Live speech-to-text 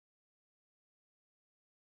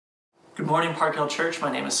Good morning, Park Hill Church.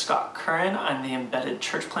 My name is Scott Curran. I'm the embedded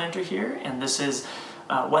church planter here, and this is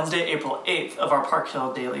Wednesday, April 8th of our Park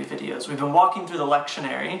Hill daily videos. We've been walking through the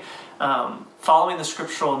lectionary, following the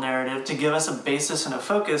scriptural narrative to give us a basis and a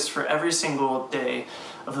focus for every single day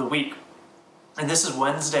of the week. And this is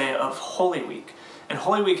Wednesday of Holy Week. And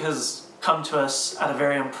Holy Week has come to us at a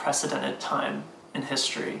very unprecedented time in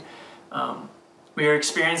history. We are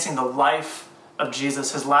experiencing the life of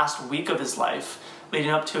Jesus, his last week of his life, leading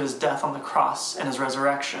up to his death on the cross and his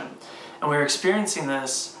resurrection. And we're experiencing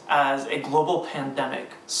this as a global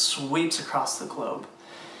pandemic sweeps across the globe.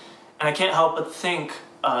 And I can't help but think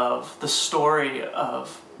of the story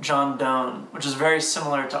of John Donne, which is very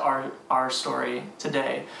similar to our story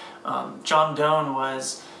today. John Donne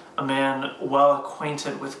was a man well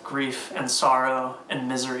acquainted with grief and sorrow and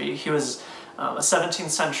misery. He was a 17th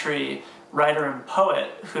century writer and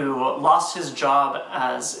poet who lost his job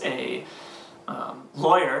as a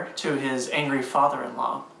lawyer to his angry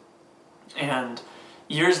father-in-law. And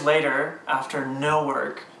years later, after no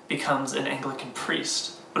work, becomes an Anglican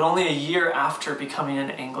priest. But only a year after becoming an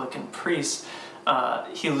Anglican priest,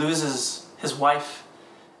 he loses his wife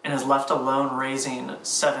and is left alone raising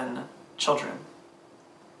 7 children.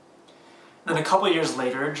 Then a couple years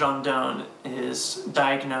later, John Donne is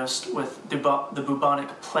diagnosed with the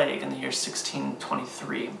bubonic plague in the year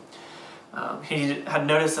 1623. He had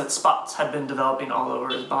noticed that spots had been developing all over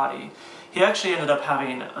his body. He actually ended up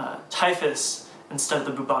having typhus instead of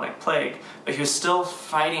the bubonic plague, but he was still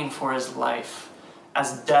fighting for his life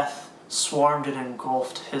as death swarmed and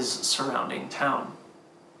engulfed his surrounding town.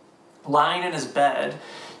 Lying in his bed,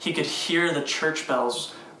 he could hear the church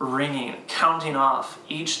bells ringing, counting off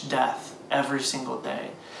each death every single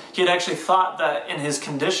day. He had actually thought that in his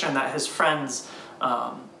condition that his friends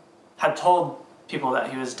had told people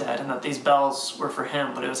that he was dead and that these bells were for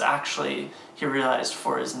him, but it was actually, he realized,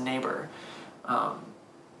 for his neighbor.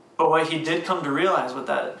 But what he did come to realize was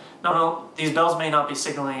that, no, these bells may not be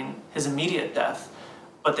signaling his immediate death,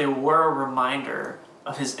 but they were a reminder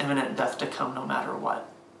of his imminent death to come no matter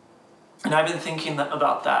what. And I've been thinking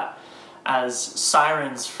about that as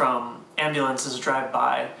sirens from ambulances drive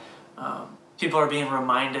by. People are being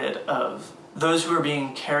reminded of those who are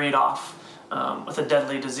being carried off with a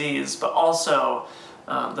deadly disease, but also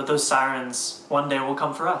that those sirens one day will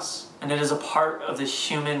come for us. And it is a part of the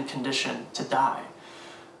human condition to die.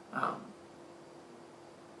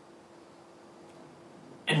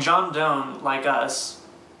 And John Donne, like us,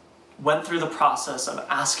 went through the process of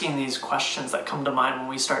asking these questions that come to mind when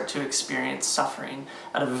we start to experience suffering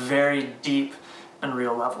at a very deep and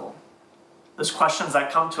real level. Those questions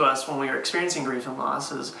that come to us when we are experiencing grief and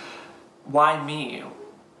loss is, why me?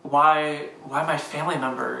 Why my family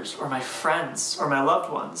members or my friends or my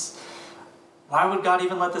loved ones? Why would God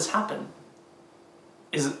even let this happen?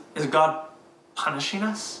 Is God punishing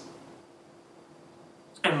us?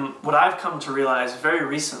 And what I've come to realize very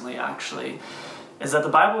recently, actually, is that the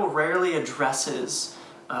Bible rarely addresses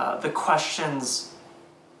the questions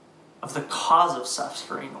of the cause of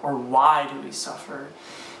suffering or why do we suffer,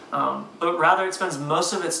 but rather it spends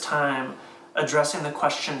most of its time addressing the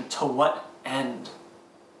question, to what end?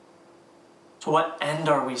 To what end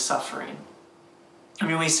are we suffering? I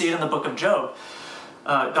mean, we see it in the book of Job.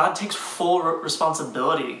 God takes full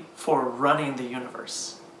responsibility for running the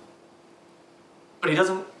universe. But he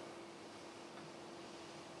doesn't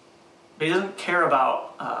care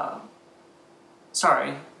about,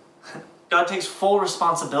 God takes full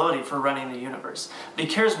responsibility for running the universe. But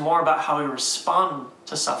he cares more about how we respond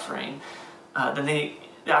to suffering than the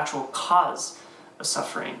actual cause of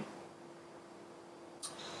suffering.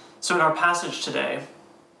 So in our passage today,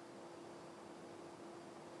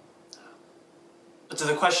 to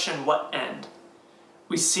the question, what end?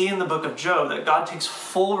 We see in the book of Job that God takes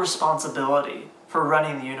full responsibility for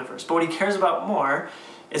running the universe. But what he cares about more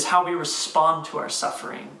is how we respond to our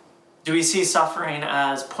suffering. Do we see suffering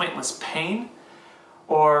as pointless pain,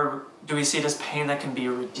 or do we see it as pain that can be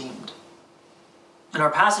redeemed? And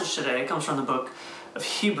our passage today comes from the book of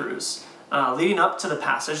Hebrews. Leading up to the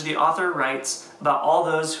passage, the author writes about all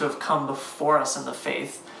those who have come before us in the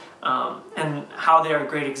faith and how they are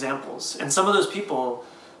great examples. And some of those people,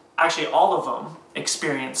 actually all of them,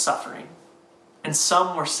 experienced suffering. And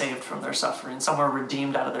some were saved from their suffering. Some were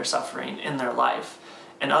redeemed out of their suffering in their life,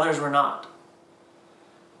 and others were not.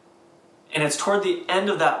 And it's toward the end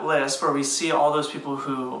of that list where we see all those people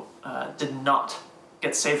who did not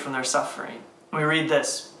get saved from their suffering. We read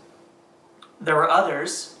this: there were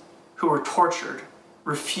others who were tortured,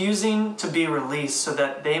 refusing to be released so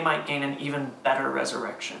that they might gain an even better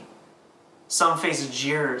resurrection. Some faced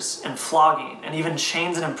jeers and flogging and even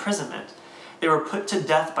chains and imprisonment. They were put to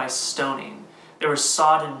death by stoning. They were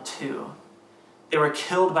sawed in two. They were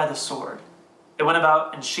killed by the sword. They went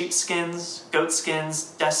about in sheepskins,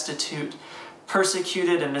 goatskins, destitute,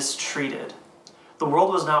 persecuted and mistreated. The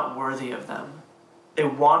world was not worthy of them. They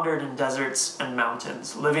wandered in deserts and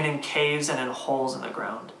mountains, living in caves and in holes in the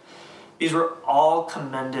ground. These were all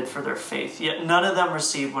commended for their faith, yet none of them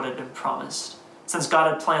received what had been promised, since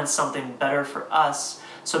God had planned something better for us,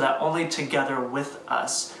 so that only together with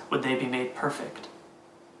us would they be made perfect.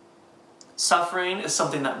 Suffering is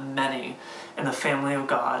something that many in the family of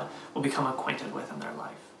God will become acquainted with in their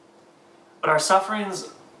life. But our sufferings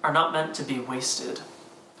are not meant to be wasted.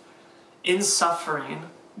 In suffering,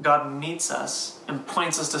 God meets us and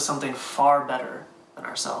points us to something far better than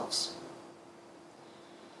ourselves.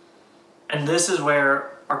 And this is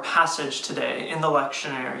where our passage today in the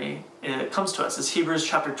lectionary comes to us. It's Hebrews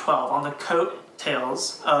chapter 12. On the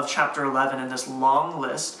coattails of chapter 11 in this long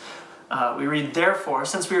list, we read, "Therefore,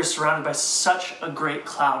 since we are surrounded by such a great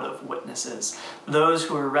cloud of witnesses, those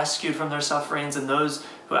who were rescued from their sufferings and those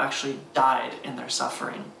who actually died in their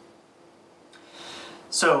suffering."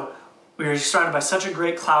 So, we are surrounded by such a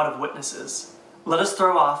great cloud of witnesses. Let us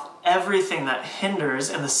throw off everything that hinders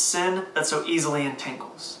and the sin that so easily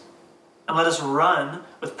entangles. And let us run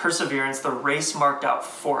with perseverance the race marked out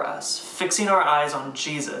for us, fixing our eyes on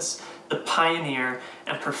Jesus, the pioneer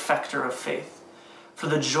and perfecter of faith. For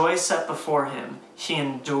the joy set before him, he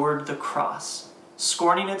endured the cross,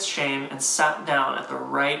 scorning its shame, and sat down at the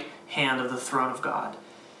right hand of the throne of God.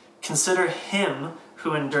 Consider him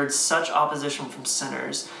who endured such opposition from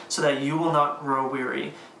sinners, so that you will not grow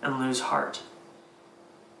weary and lose heart.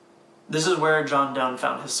 This is where John Donne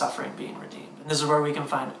found his suffering being redeemed. And this is where we can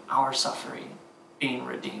find our suffering being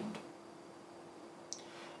redeemed.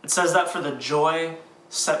 It says that for the joy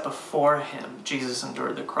set before him, Jesus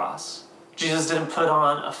endured the cross. Jesus didn't put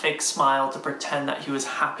on a fake smile to pretend that he was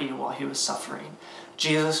happy while he was suffering.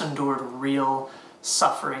 Jesus endured real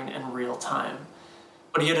suffering in real time.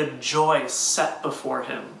 But he had a joy set before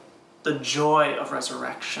him, the joy of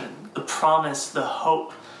resurrection, the promise, the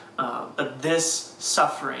hope that this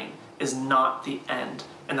suffering is not the end,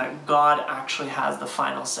 and that God actually has the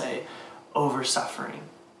final say over suffering.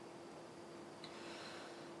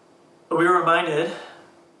 But we were reminded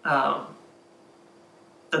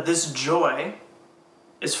that this joy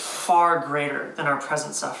is far greater than our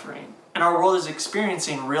present suffering, and our world is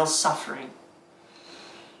experiencing real suffering.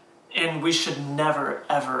 And we should never,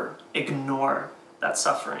 ever ignore that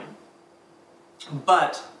suffering.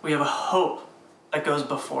 But we have a hope that goes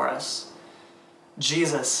before us.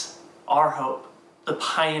 Jesus, our hope, the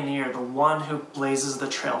pioneer, the one who blazes the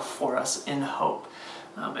trail for us in hope.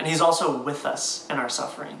 And he's also with us in our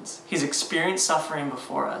sufferings. He's experienced suffering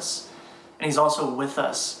before us, and he's also with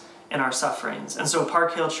us in our sufferings. And so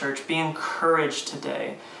Park Hill Church, be encouraged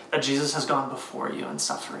today that Jesus has gone before you in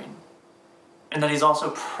suffering, and that he's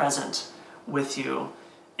also present with you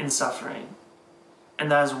in suffering.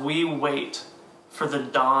 And that as we wait for the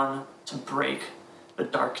dawn to break the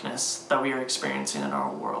darkness that we are experiencing in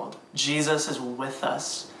our world, Jesus is with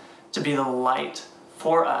us to be the light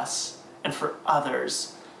for us and for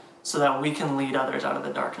others, so that we can lead others out of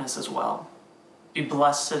the darkness as well. Be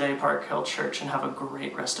blessed today, Park Hill Church, and have a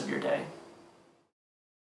great rest of your day.